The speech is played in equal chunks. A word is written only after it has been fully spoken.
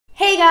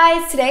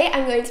guys, today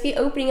I'm going to be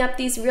opening up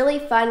these really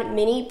fun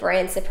mini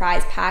brand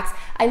surprise packs.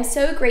 I'm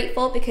so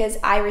grateful because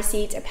I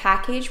received a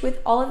package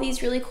with all of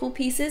these really cool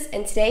pieces,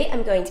 and today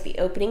I'm going to be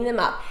opening them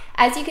up.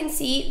 As you can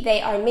see,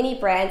 they are mini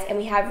brands and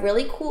we have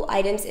really cool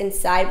items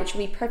inside which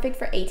will be perfect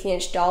for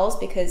 18-inch dolls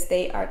because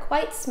they are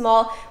quite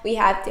small. We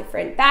have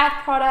different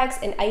bath products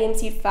and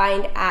items you'd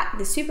find at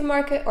the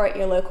supermarket or at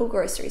your local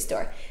grocery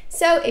store.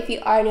 So if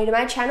you are new to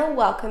my channel,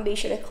 welcome. Be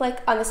sure to click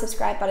on the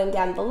subscribe button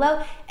down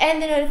below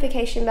and the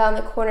notification bell in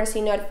the corner so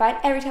you're notified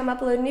every time I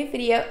upload a new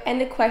video. And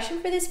the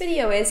question for this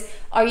video is,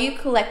 are you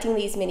collecting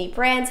these mini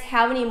brands?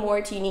 How many more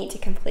do you need to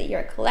complete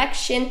your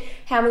collection?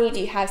 How many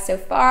do you have so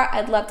far?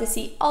 I'd love to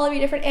see all of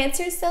your different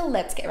answers, so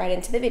let's get right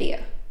into the video.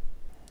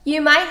 You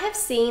might have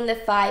seen the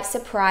 5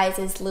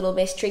 surprises little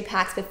mystery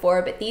packs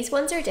before, but these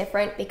ones are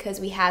different because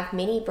we have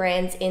mini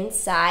brands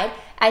inside.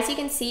 As you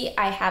can see,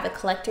 I have a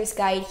collector's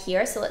guide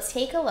here, so let's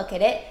take a look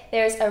at it.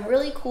 There's a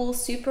really cool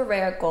super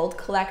rare gold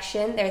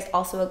collection. There's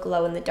also a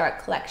glow in the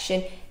dark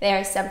collection. There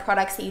are some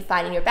products that you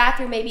find in your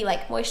bathroom, maybe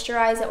like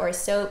moisturizer or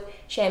soap,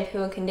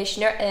 shampoo and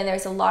conditioner, and then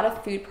there's a lot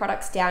of food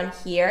products down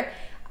here.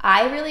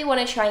 I really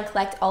want to try and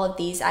collect all of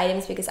these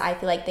items because I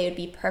feel like they would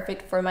be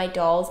perfect for my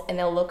dolls and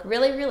they'll look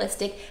really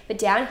realistic. But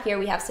down here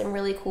we have some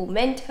really cool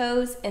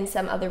Mentos and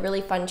some other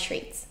really fun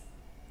treats.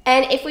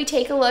 And if we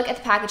take a look at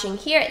the packaging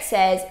here, it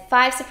says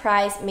 5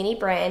 surprise mini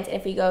brands. And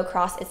if we go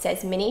across, it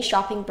says mini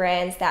shopping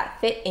brands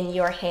that fit in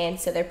your hand.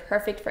 So they're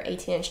perfect for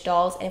 18-inch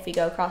dolls. And if we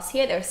go across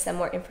here, there's some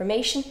more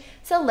information.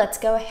 So let's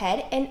go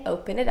ahead and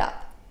open it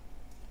up.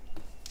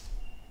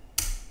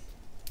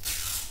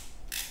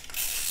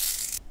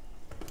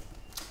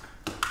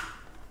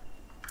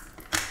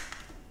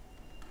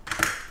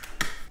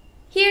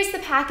 Here's the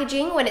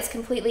packaging when it's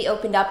completely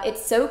opened up.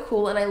 It's so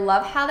cool and I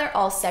love how they're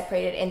all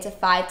separated into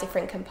 5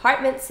 different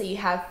compartments. So you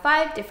have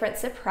 5 different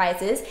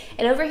surprises,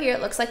 and over here it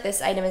looks like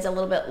this item is a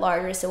little bit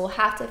larger, so we'll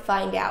have to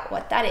find out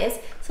what that is.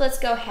 So let's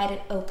go ahead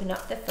and open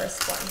up the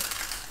first one.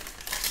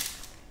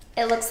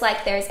 It looks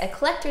like there's a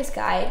collector's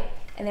guide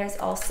and there's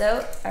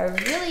also a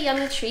really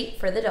yummy treat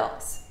for the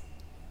dolls.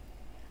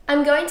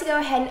 I'm going to go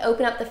ahead and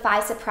open up the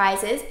 5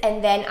 surprises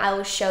and then I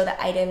will show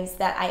the items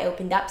that I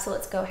opened up. So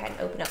let's go ahead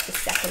and open up the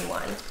second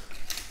one.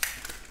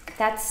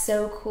 That's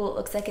so cool. It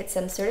looks like it's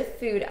some sort of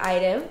food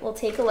item. We'll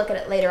take a look at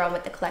it later on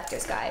with the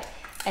collector's guide.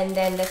 And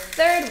then the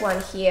third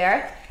one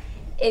here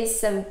is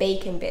some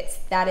bacon bits.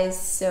 That is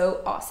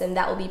so awesome.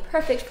 That will be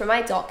perfect for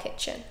my doll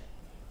kitchen.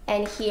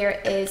 And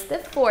here is the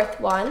fourth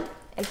one.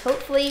 And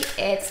hopefully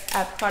it's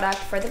a product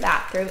for the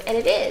bathroom, and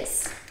it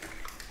is.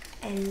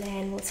 And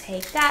then we'll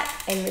take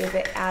that and move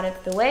it out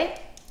of the way.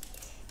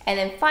 And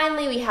then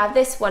finally we have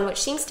this one,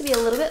 which seems to be a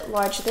little bit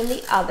larger than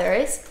the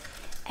others.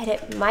 And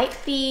it might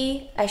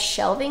be a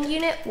shelving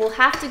unit. We'll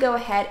have to go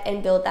ahead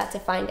and build that to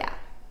find out.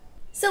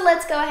 So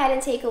let's go ahead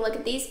and take a look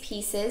at these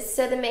pieces.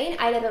 So the main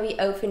item that we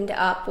opened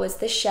up was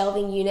the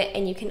shelving unit,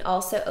 and you can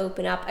also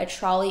open up a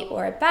trolley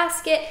or a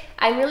basket.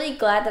 I'm really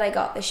glad that I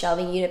got the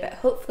shelving unit, but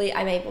hopefully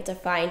I'm able to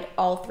find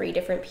all 3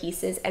 different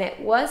pieces, and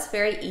it was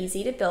very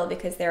easy to build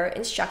because there are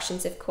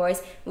instructions, of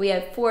course. We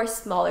have 4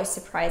 smaller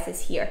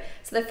surprises here.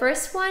 So the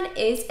first one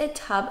is a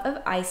tub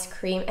of ice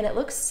cream, and it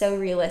looks so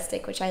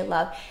realistic, which I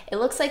love. It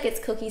looks like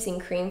it's cookies and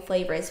cream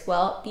flavor as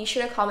well. Be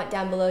sure to comment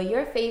down below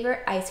your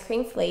favorite ice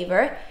cream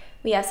flavor.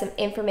 We have some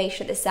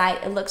information at the side.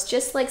 It looks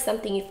just like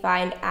something you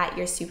find at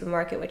your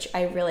supermarket, which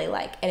I really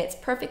like. And it's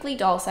perfectly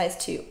doll sized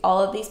too.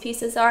 All of these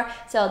pieces are,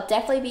 so I'll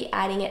definitely be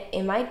adding it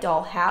in my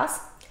doll house.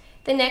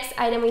 The next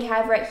item we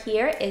have right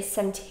here is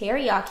some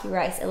teriyaki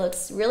rice. It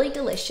looks really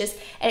delicious,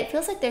 and it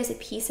feels like there's a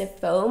piece of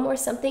foam or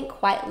something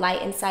quite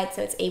light inside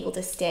so it's able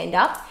to stand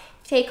up.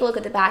 Take a look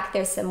at the back.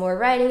 There's some more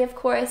writing, of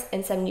course,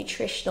 and some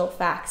nutritional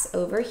facts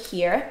over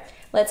here.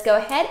 Let's go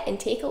ahead and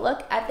take a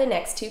look at the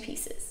next 2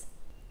 pieces.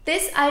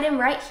 This item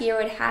right here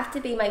would have to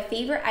be my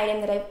favorite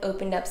item that I've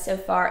opened up so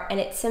far, and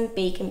it's some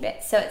bacon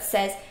bits. So it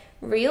says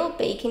real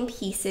bacon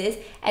pieces,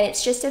 and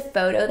it's just a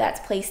photo that's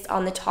placed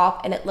on the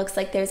top, and it looks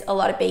like there's a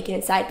lot of bacon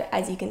inside, but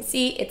as you can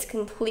see, it's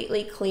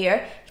completely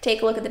clear.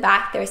 Take a look at the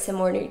back. There's some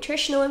more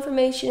nutritional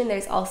information, and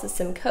there's also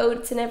some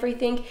codes and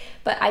everything,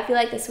 but I feel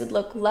like this would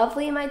look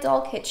lovely in my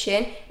doll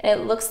kitchen, and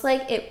it looks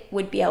like it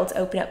would be able to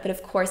open up, but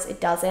of course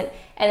it doesn't.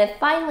 And then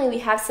finally, we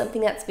have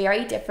something that's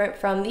very different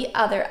from the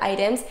other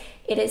items.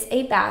 It is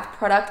a bath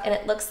product, and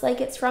it looks like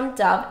it's from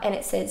Dove, and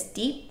it says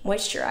Deep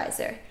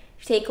Moisturizer.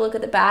 If you take a look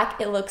at the back,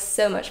 it looks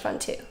so much fun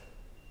too.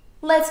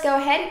 Let's go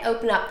ahead and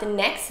open up the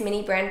next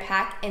mini brand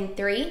pack in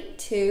 3,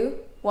 2,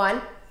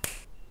 1.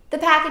 The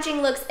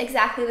packaging looks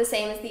exactly the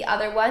same as the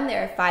other one.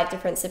 There are 5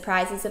 different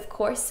surprises, of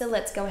course, so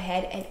let's go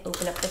ahead and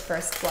open up the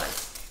first one.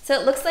 So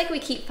it looks like we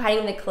keep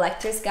finding the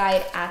collector's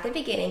guide at the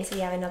beginning, so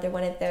we have another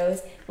one of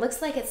those.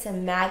 Looks like it's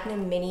some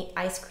Magnum mini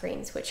ice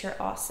creams, which are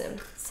awesome.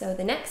 So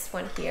the next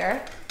one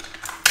here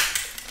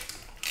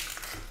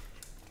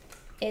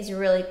is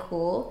really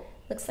cool.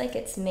 Looks like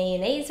it's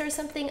mayonnaise or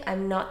something.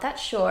 I'm not that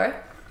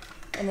sure.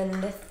 And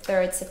then the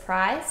third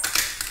surprise.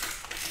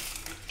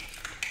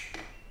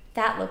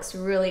 That looks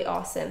really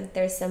awesome.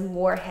 There's some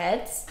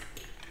warheads.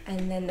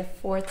 And then the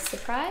fourth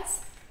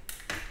surprise.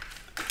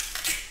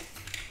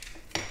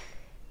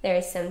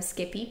 There's some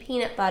Skippy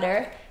peanut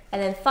butter.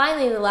 And then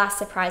finally, the last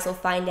surprise, we'll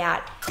find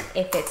out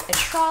if it's a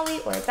trolley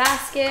or a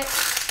basket.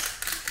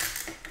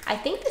 I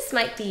think this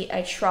might be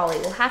a trolley.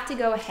 We'll have to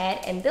go ahead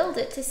and build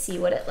it to see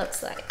what it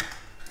looks like.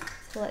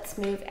 So let's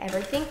move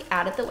everything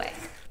out of the way.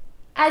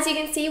 As you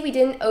can see, we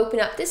didn't open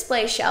up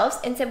display shelves,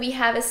 and so we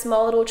have a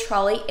small little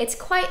trolley. It's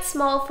quite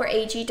small for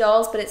AG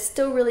dolls, but it's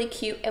still really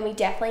cute, and we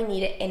definitely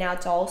need it in our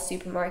doll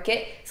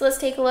supermarket. So let's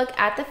take a look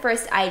at the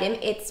first item.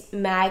 It's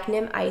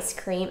Magnum ice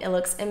cream. It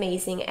looks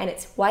amazing, and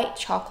it's white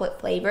chocolate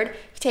flavored.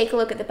 If you take a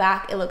look at the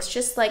back, it looks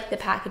just like the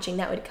packaging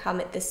that would come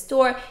at the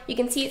store. You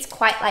can see it's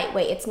quite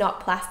lightweight. It's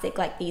not plastic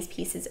like these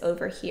pieces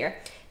over here.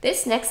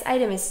 This next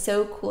item is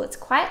so cool. It's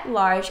quite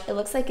large. It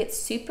looks like it's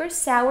super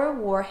sour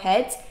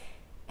warheads.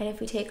 And if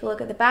we take a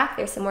look at the back,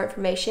 there's some more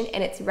information,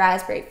 and it's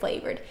raspberry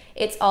flavored.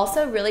 It's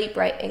also really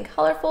bright and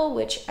colorful,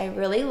 which I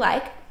really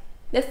like.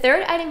 The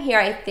third item here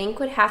I think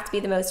would have to be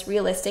the most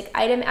realistic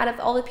item out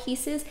of all the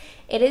pieces.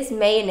 It is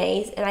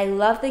mayonnaise, and I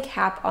love the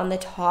cap on the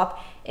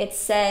top. It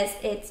says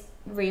it's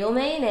real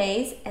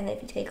mayonnaise, and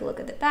if you take a look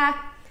at the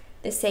back,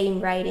 the same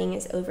writing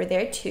is over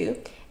there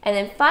too. And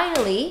then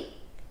finally,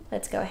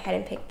 let's go ahead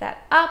and pick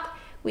that up.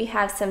 We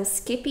have some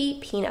Skippy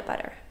peanut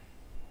butter.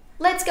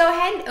 Let's go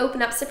ahead and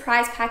open up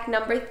surprise pack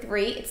number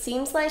 3. It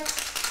seems like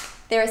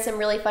there are some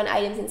really fun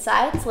items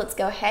inside, so let's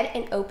go ahead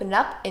and open it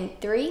up in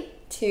 3,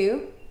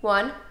 2,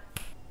 1.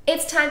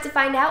 It's time to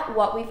find out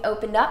what we've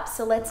opened up,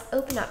 so let's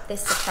open up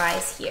this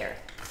surprise here.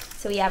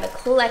 So we have a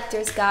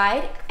collector's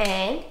guide,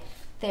 and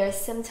there's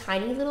some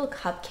tiny little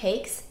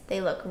cupcakes.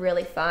 They look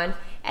really fun,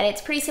 and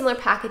it's pretty similar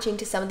packaging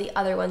to some of the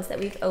other ones that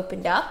we've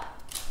opened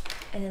up.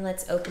 And then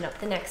let's open up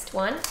the next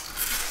one.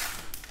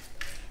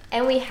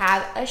 And we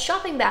have a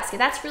shopping basket.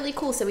 That's really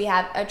cool. So we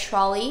have a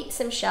trolley,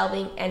 some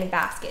shelving, and a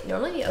basket.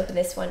 Normally we open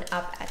this one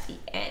up at the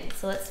end.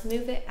 So let's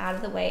move it out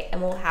of the way,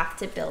 and we'll have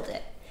to build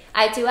it.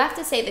 I do have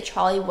to say the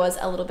trolley was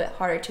a little bit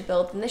harder to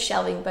build than the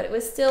shelving, but it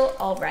was still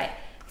all right.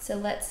 So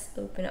let's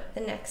open up the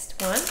next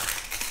one.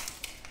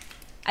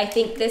 I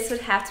think this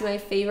would have to be my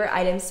favorite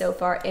item so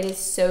far. It is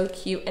so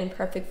cute and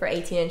perfect for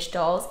 18-inch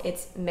dolls.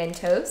 It's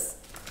Mentos.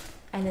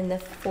 And then the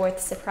fourth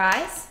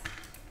surprise.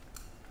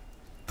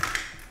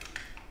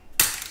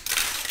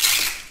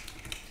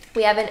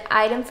 We have an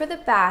item for the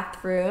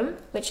bathroom,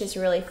 which is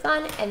really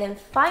fun. And then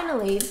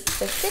finally,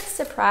 the fifth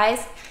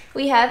surprise,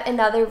 we have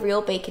another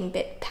real bacon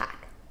bit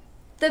pack.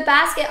 The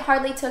basket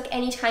hardly took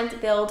any time to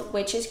build,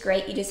 which is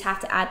great. You just have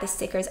to add the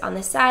stickers on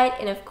the side.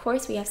 And of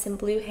course, we have some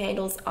blue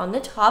handles on the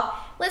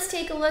top. Let's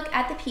take a look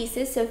at the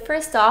pieces. So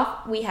first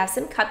off, we have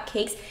some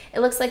cupcakes. It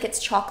looks like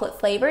it's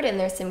chocolate flavored, and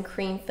there's some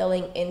cream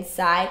filling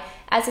inside.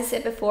 As I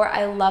said before,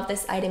 I love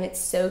this item. It's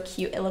so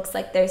cute. It looks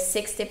like there's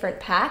 6 different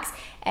packs,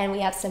 and we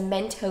have some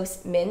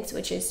Mentos mints,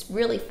 which is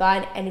really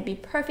fun, and it'd be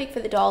perfect for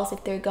the dolls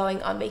if they're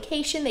going on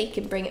vacation. They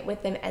can bring it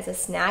with them as a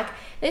snack.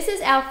 This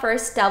is our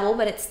first double,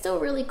 but it's still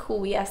really cool.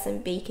 We have some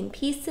bacon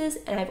pieces,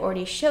 and I've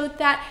already showed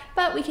that,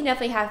 but we can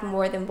definitely have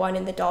more than one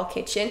in the doll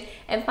kitchen.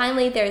 And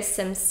finally, there's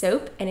some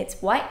soap, and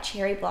it's white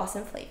cherry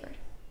blossom flavored.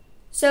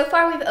 So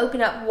far, we've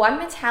opened up one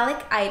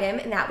metallic item,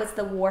 and that was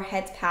the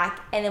Warheads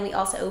pack. And then we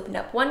also opened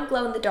up one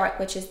glow-in-the-dark,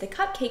 which is the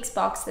cupcakes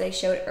box that I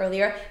showed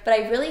earlier. But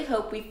I really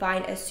hope we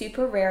find a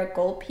super rare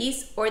gold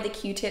piece or the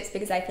Q-tips,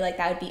 because I feel like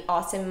that would be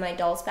awesome in my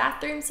doll's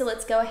bathroom. So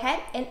let's go ahead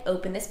and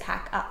open this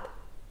pack up.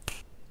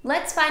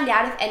 Let's find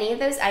out if any of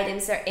those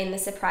items are in the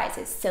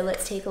surprises. So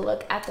let's take a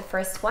look at the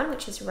first one,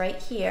 which is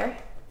right here.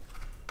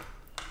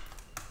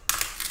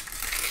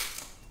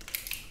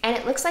 And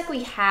it looks like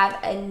we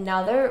have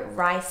another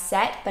rice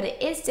set, but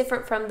it is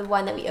different from the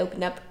one that we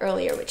opened up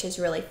earlier, which is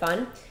really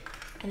fun.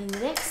 And then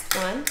the next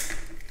one,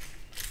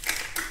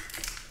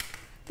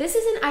 this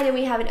is an item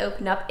we haven't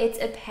opened up. It's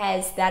a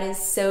Pez. That is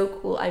so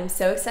cool. I'm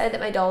so excited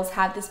that my dolls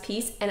have this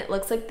piece, and it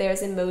looks like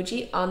there's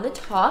emoji on the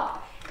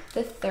top.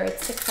 The third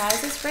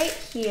surprise is right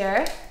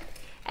here,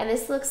 and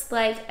this looks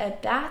like a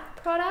bath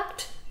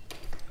product.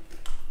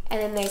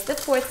 And then there's the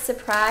fourth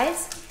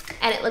surprise,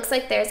 and it looks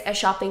like there's a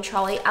shopping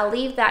trolley. I'll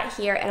leave that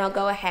here, and I'll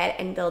go ahead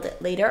and build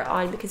it later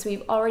on because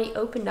we've already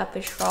opened up a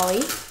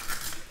trolley.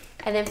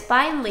 And then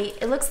finally,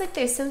 it looks like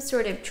there's some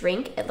sort of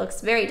drink. It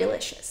looks very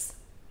delicious.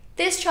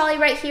 This trolley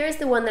right here is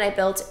the one that I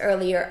built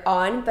earlier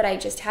on, but I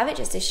just have it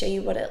just to show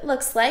you what it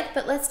looks like.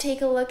 But let's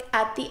take a look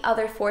at the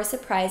other 4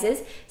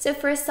 surprises. So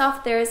first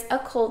off, there's a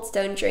Cold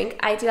Stone drink.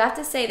 I do have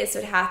to say this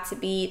would have to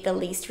be the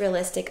least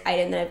realistic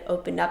item that I've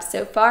opened up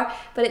so far,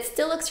 but it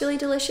still looks really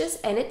delicious,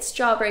 and it's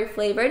strawberry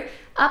flavored.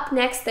 Up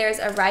next, there's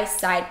a rice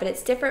side, but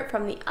it's different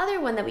from the other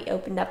one that we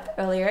opened up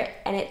earlier,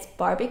 and it's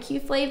barbecue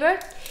flavor.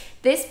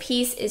 This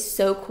piece is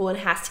so cool and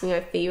has to be my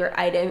favorite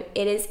item.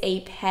 It is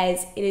a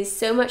Pez. It is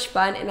so much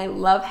fun, and I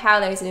love how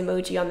there's an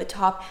emoji on the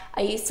top.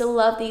 I used to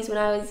love these when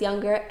I was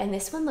younger, and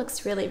this one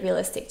looks really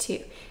realistic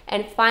too.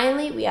 And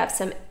finally, we have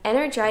some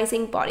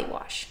energizing body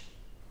wash.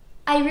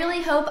 I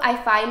really hope I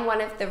find one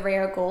of the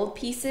rare gold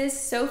pieces.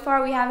 So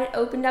far, we haven't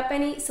opened up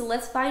any, so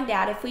let's find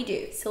out if we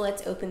do. So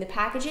let's open the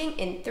packaging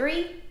in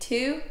 3,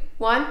 2,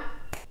 1.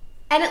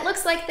 And it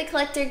looks like the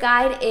collector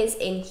guide is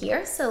in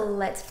here, so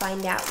let's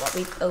find out what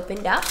we've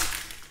opened up.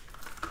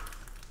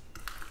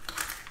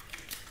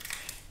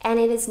 and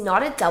it is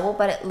not a double,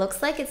 but it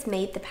looks like it's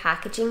made the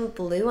packaging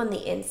blue on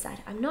the inside.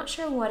 I'm not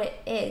sure what it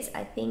is.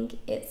 I think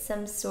it's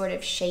some sort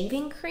of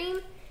shaving cream.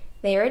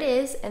 There it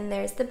is, and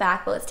there's the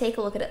back, but let's take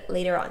a look at it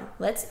later on.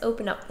 Let's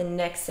open up the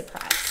next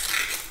surprise.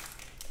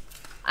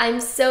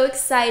 I'm so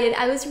excited.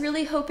 I was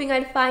really hoping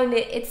I'd find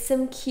it. It's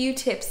some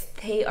Q-tips.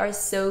 They are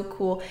so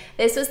cool.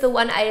 This was the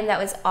one item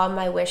that was on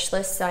my wish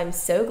list, so I'm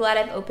so glad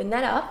I've opened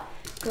that up.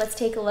 Let's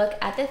take a look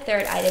at the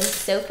third item.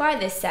 So far,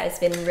 this set has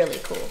been really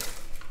cool.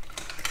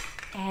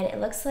 And it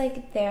looks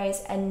like there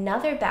is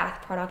another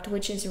bath product,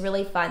 which is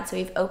really fun. So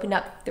we've opened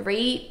up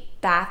 3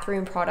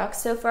 bathroom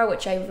products so far,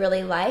 which I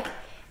really like.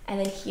 And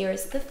then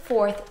here's the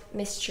 4th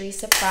mystery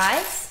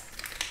surprise.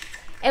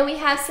 And we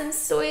have some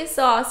soy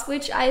sauce,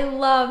 which I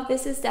love.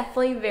 This is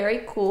definitely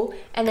very cool.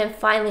 And then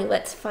finally,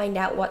 let's find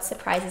out what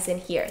surprise is in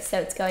here. So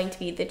it's going to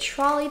be the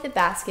trolley, the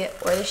basket,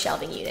 or the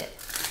shelving unit.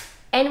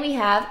 And we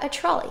have a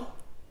trolley.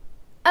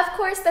 Of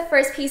course, the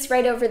first piece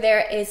right over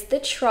there is the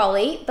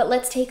trolley, but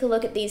let's take a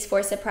look at these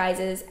 4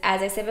 surprises.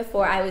 As I said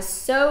before, I was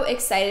so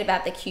excited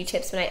about the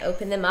Q-tips when I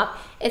opened them up.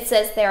 It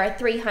says there are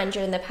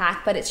 300 in the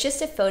pack, but it's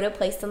just a photo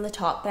placed on the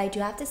top. But I do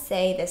have to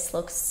say this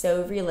looks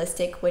so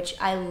realistic, which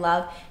I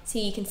love. So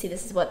you can see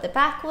this is what the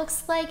back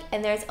looks like,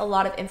 and there's a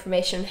lot of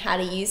information on how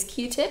to use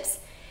Q-tips.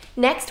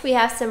 Next, we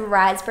have some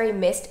Raspberry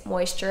Mist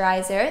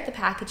Moisturizer. The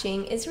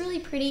packaging is really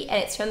pretty,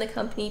 and it's from the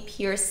company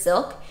Pure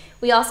Silk.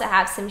 We also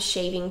have some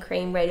shaving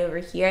cream right over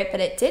here,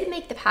 but it did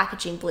make the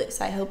packaging blue,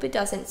 so I hope it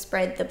doesn't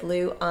spread the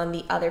blue on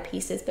the other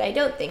pieces, but I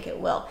don't think it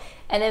will.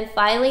 And then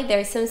finally,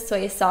 there's some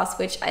soy sauce,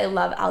 which I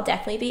love. I'll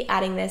definitely be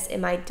adding this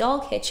in my doll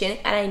kitchen,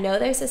 and I know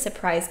there's a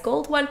surprise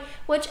gold one,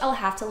 which I'll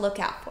have to look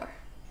out for.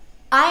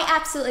 I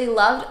absolutely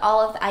loved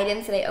all of the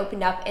items that I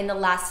opened up in the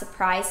last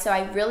surprise, so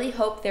I really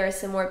hope there are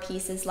some more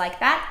pieces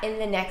like that in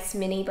the next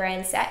mini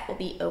brand set we'll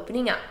be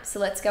opening up. So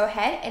let's go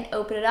ahead and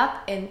open it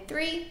up in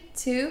 3,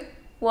 2,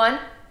 1.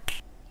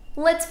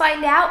 Let's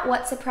find out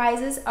what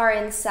surprises are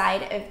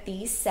inside of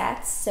these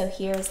sets. So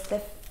here's the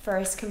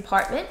first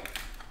compartment.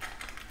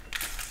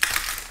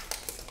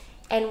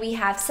 And we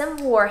have some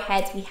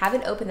warheads. We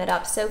haven't opened that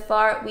up so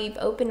far. We've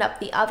opened up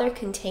the other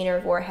container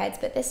of warheads,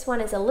 but this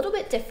one is a little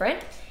bit different.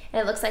 And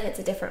it looks like it's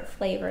a different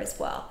flavor as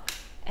well.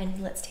 And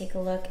let's take a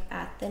look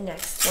at the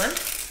next one.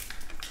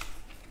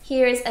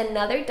 Here's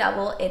another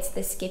double. It's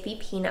the Skippy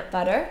Peanut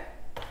Butter.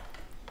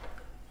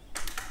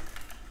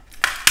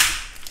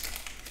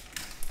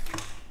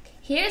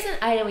 Here's an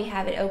item we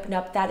haven't opened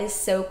up that is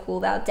so cool.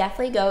 That'll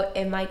definitely go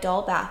in my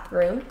doll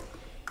bathroom.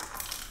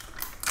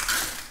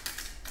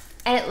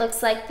 And it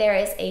looks like there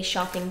is a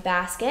shopping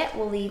basket.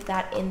 We'll leave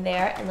that in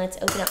there, and let's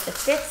open up the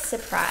 5th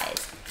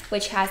surprise,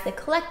 which has the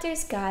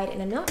collector's guide,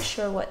 and I'm not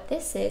sure what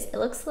this is. It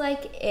looks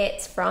like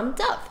it's from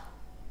Dove.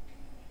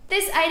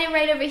 This item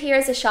right over here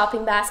is a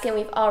shopping basket, and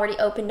we've already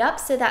opened up,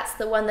 so that's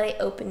the one that I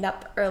opened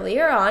up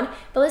earlier on.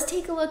 But let's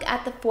take a look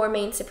at the 4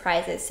 main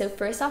surprises. So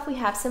first off, we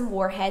have some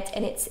warheads,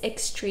 and it's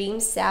extreme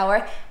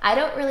sour. I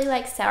don't really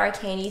like sour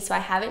candy, so I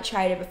haven't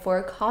tried it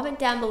before. Comment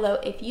down below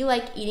if you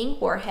like eating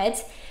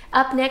warheads.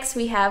 Up next,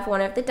 we have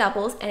one of the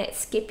doubles, and it's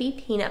Skippy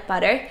Peanut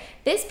Butter.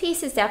 This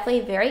piece is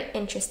definitely very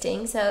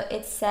interesting. So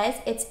it says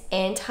it's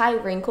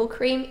anti-wrinkle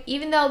cream.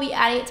 Even though I'll be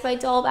adding it to my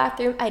doll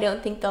bathroom, I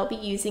don't think they'll be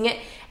using it.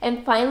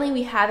 And finally,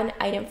 we have an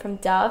item from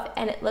Dove,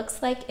 and it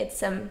looks like it's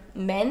some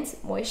men's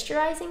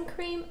moisturizing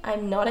cream.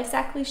 I'm not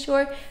exactly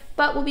sure,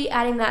 but we'll be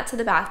adding that to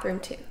the bathroom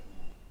too.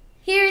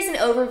 Here's an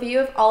overview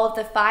of all of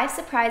the 5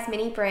 surprise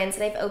mini brands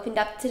that I've opened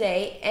up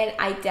today, and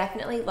I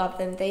definitely love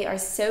them. They are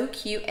so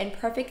cute and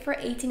perfect for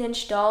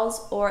 18-inch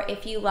dolls, or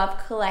if you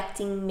love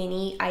collecting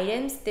mini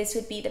items, this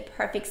would be the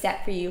perfect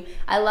set for you.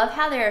 I love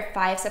how there are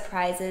 5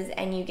 surprises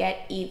and you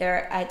get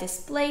either a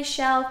display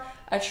shelf,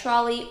 a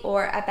trolley,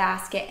 or a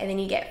basket, and then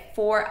you get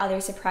 4 other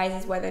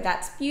surprises, whether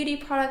that's beauty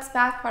products,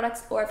 bath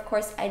products, or of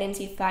course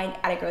items you'd find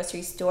at a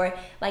grocery store,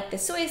 like the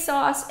soy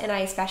sauce, and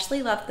I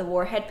especially love the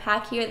warhead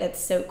pack here. That's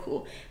so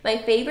cool. My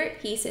favorite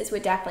pieces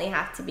would definitely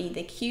have to be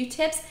the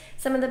Q-tips,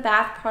 some of the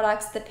bath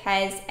products, the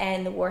Pez,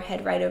 and the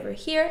warhead right over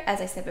here, as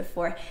I said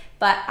before.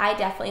 But I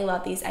definitely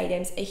love these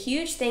items. A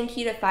huge thank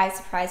you to 5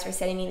 Surprise for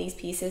sending me these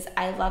pieces.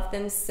 I love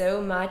them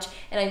so much,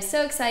 and I'm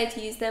so excited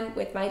to use them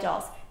with my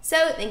dolls.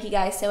 So thank you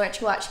guys so much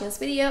for watching this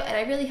video, and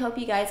I really hope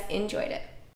you guys enjoyed it.